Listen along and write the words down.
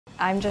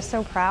I'm just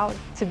so proud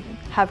to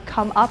have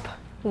come up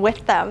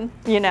with them,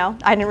 you know.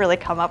 I didn't really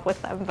come up with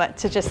them, but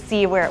to just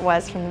see where it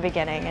was from the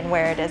beginning and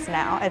where it is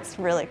now, it's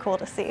really cool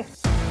to see.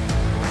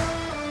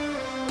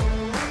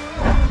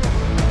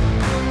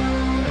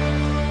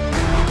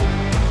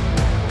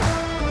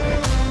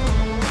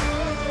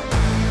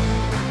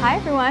 Hi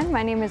everyone,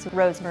 my name is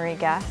Rosemary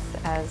Guess,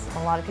 as a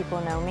lot of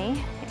people know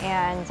me,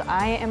 and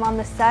I am on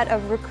the set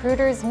of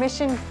Recruiter's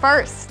Mission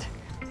First.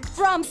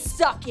 From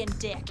sucking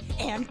dick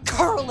and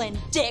curling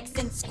dicks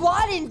and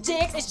squatting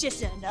dicks, it's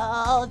just an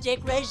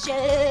all-dick regime.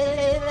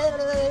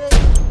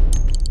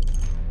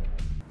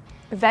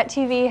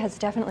 vettv has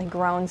definitely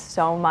grown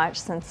so much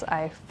since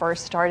I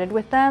first started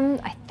with them.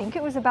 I think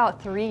it was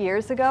about 3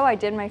 years ago I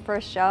did my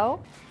first show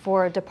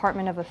for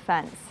Department of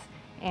Offense.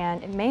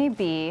 And it may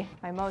be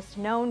my most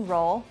known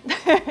role.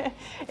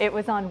 It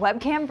was on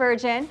Webcam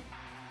Virgin.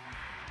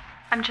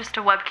 I'm just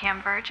a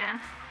webcam virgin.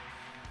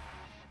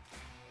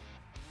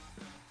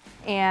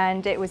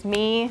 And it was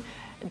me,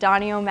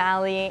 Donnie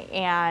O'Malley,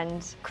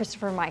 and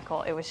Christopher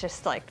Michael. It was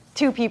just like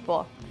 2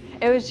 people.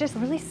 It was just a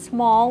really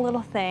small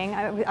little thing.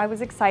 I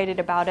was excited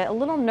about it, a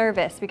little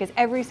nervous because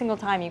every single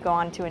time you go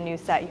onto a new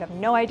set, you have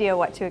no idea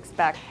what to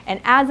expect. And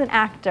as an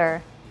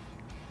actor,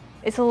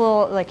 it's a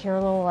little like, you're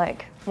a little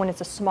like, when it's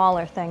a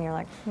smaller thing, you're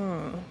like,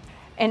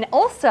 And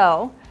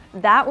also,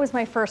 that was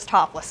my first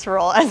topless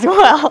role as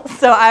well.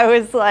 So I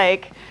was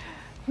like,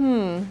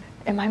 am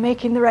I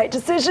making the right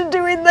decision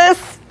doing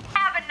this?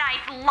 Have a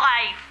nice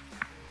life.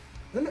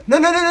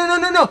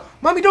 No.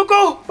 Mommy, don't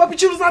go. Papi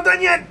Chulo's not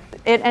done yet.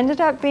 It ended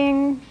up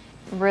being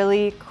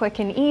really quick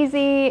and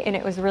easy, and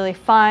it was really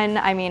fun.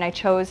 I mean, I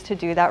chose to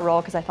do that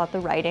role because I thought the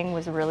writing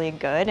was really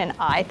good, and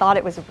I thought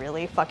it was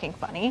really fucking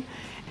funny.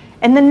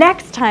 And the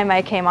next time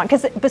I came on,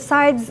 because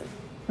besides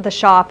the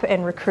shop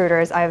and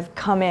Recruiters, I've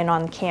come in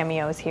on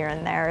cameos here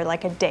and there,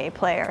 like a day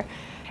player.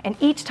 And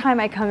each time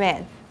I come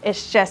in,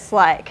 it's just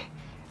like,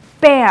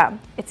 bam!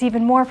 It's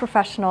even more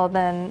professional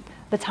than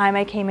the time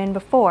I came in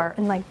before.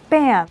 And like,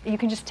 bam! You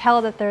can just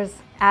tell that there's,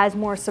 as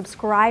more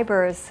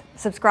subscribers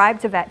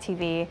subscribe to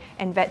vettv,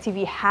 and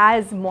vettv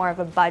has more of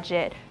a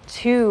budget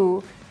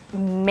to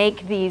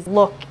make these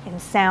look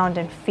and sound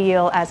and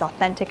feel as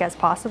authentic as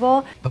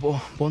possible. But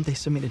won't they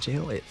send me to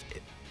jail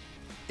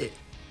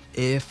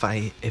if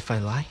I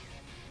lie?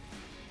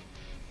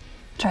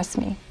 Trust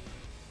me,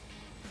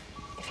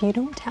 if you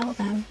don't tell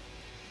them,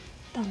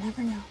 they'll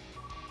never know.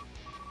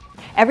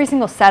 Every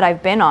single set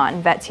I've been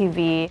on,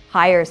 vettv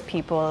hires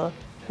people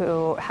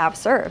who have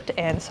served,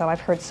 and so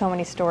I've heard so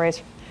many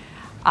stories.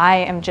 I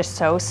am just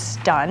so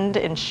stunned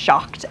and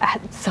shocked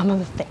at some of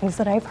the things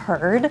that I've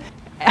heard.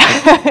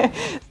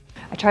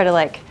 I try to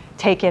like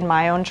take in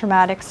my own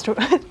traumatic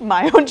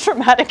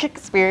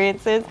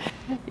experiences.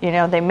 You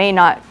know, they may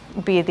not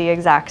be the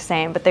exact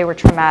same, but they were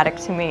traumatic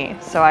to me,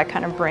 so I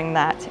kind of bring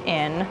that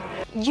in.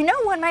 You know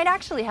what might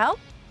actually help?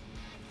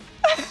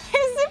 As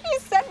if you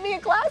sent me a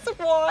glass of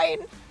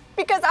wine,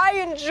 because I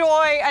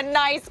enjoy a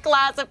nice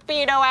glass of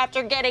Pinot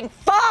after getting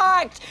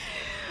fucked.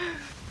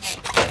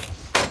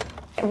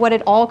 What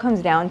it all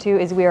comes down to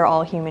is we are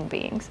all human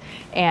beings,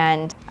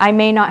 and I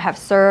may not have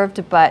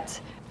served, but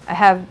I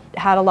have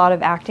had a lot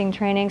of acting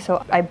training,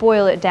 so I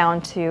boil it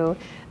down to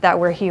that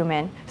we're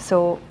human.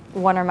 So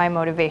what are my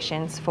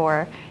motivations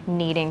for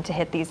needing to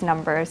hit these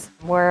numbers?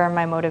 Where are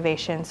my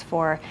motivations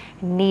for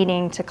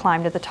needing to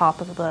climb to the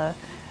top of the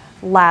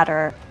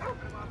ladder?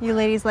 You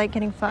ladies like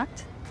getting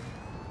fucked?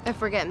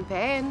 If we're getting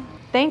paid.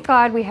 Thank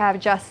God we have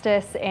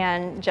Justice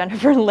and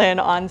Jennifer Lynn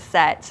on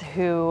set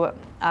who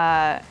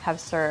have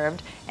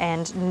served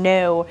and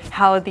know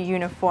how the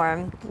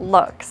uniform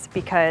looks,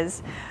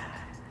 because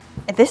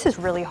this is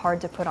really hard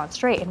to put on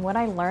straight. And what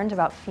I learned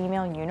about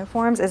female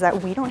uniforms is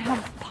that we don't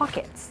have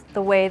pockets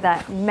the way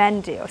that men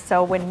do.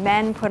 So when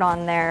men put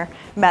on their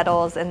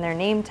medals and their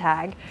name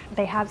tag,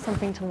 they have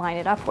something to line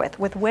it up with.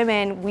 With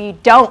women, we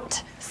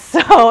don't.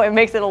 So it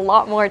makes it a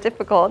lot more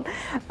difficult.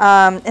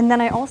 And then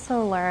I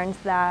also learned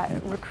that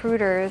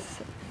recruiters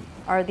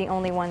are the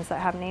only ones that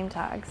have name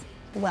tags.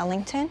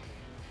 Wellington,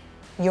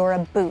 you're a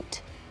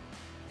boot.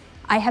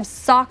 I have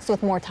socks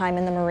with more time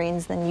in the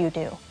Marines than you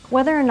do.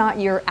 Whether or not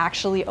you're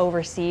actually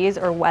overseas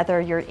or whether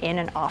you're in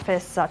an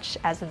office such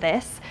as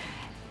this,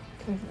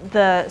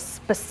 the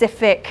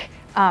specific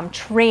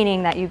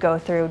training that you go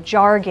through,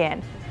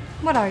 jargon.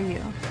 What are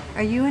you?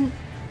 Are you an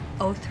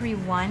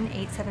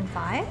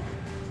 031875?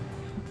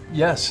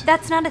 Yes.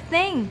 That's not a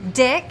thing,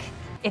 dick.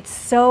 It's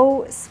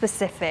so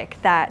specific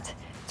that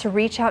to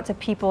reach out to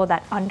people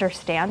that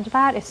understand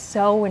that is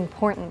so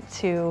important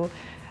to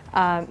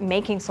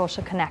making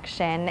social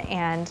connection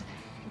and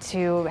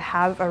to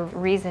have a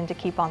reason to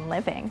keep on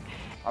living.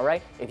 All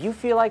right, if you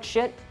feel like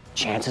shit,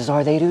 chances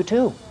are they do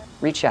too.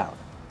 Reach out,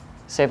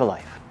 save a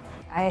life.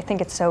 I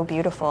think it's so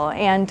beautiful,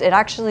 and it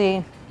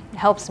actually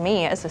helps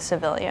me as a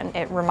civilian.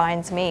 It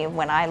reminds me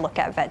when I look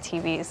at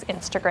vettv's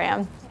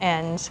Instagram,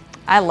 and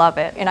I love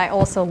it. And I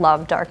also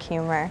love dark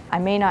humor. I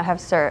may not have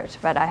served,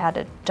 but I had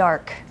a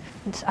dark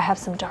I have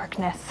some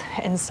darkness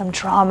and some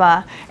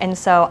trauma, and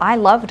so I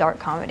love dark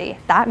comedy.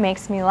 That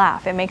makes me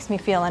laugh. It makes me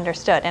feel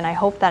understood, and I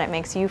hope that it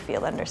makes you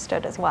feel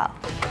understood as well.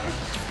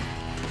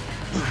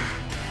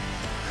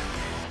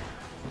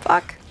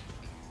 Fuck.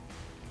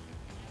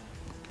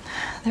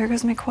 There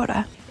goes my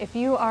quota. If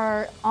you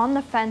are on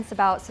the fence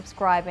about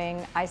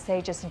subscribing, I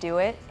say just do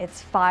it.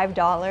 It's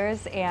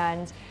 $5,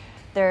 and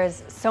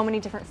there's so many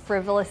different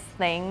frivolous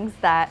things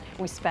that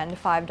we spend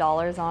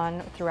 $5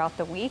 on throughout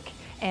the week.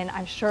 And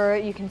I'm sure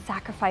you can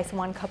sacrifice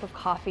 1 cup of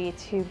coffee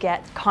to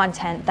get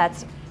content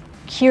that's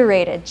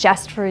curated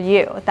just for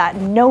you, that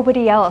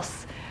nobody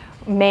else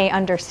may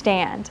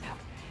understand.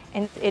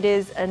 And it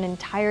is an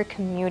entire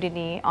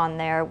community on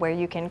there where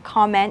you can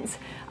comment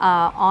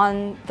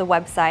on the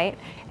website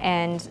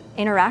and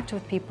interact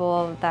with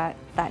people that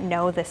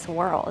know this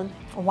world.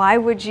 Why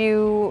would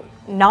you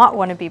not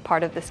want to be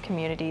part of this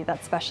community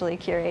that's specially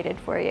curated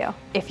for you?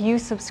 If you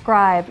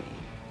subscribe,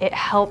 it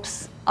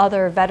helps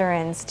other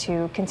veterans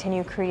to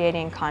continue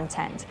creating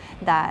content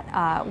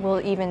that will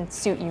even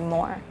suit you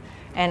more.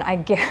 And I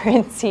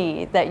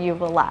guarantee that you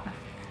will laugh.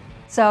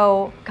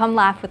 So come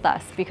laugh with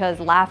us, because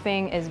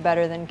laughing is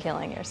better than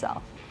killing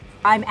yourself.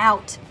 I'm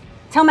out.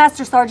 Tell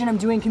Master Sergeant I'm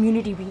doing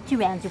community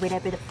reruns or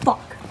whatever the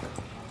fuck.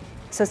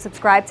 So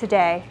subscribe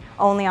today,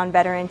 only on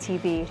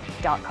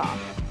veterantv.com.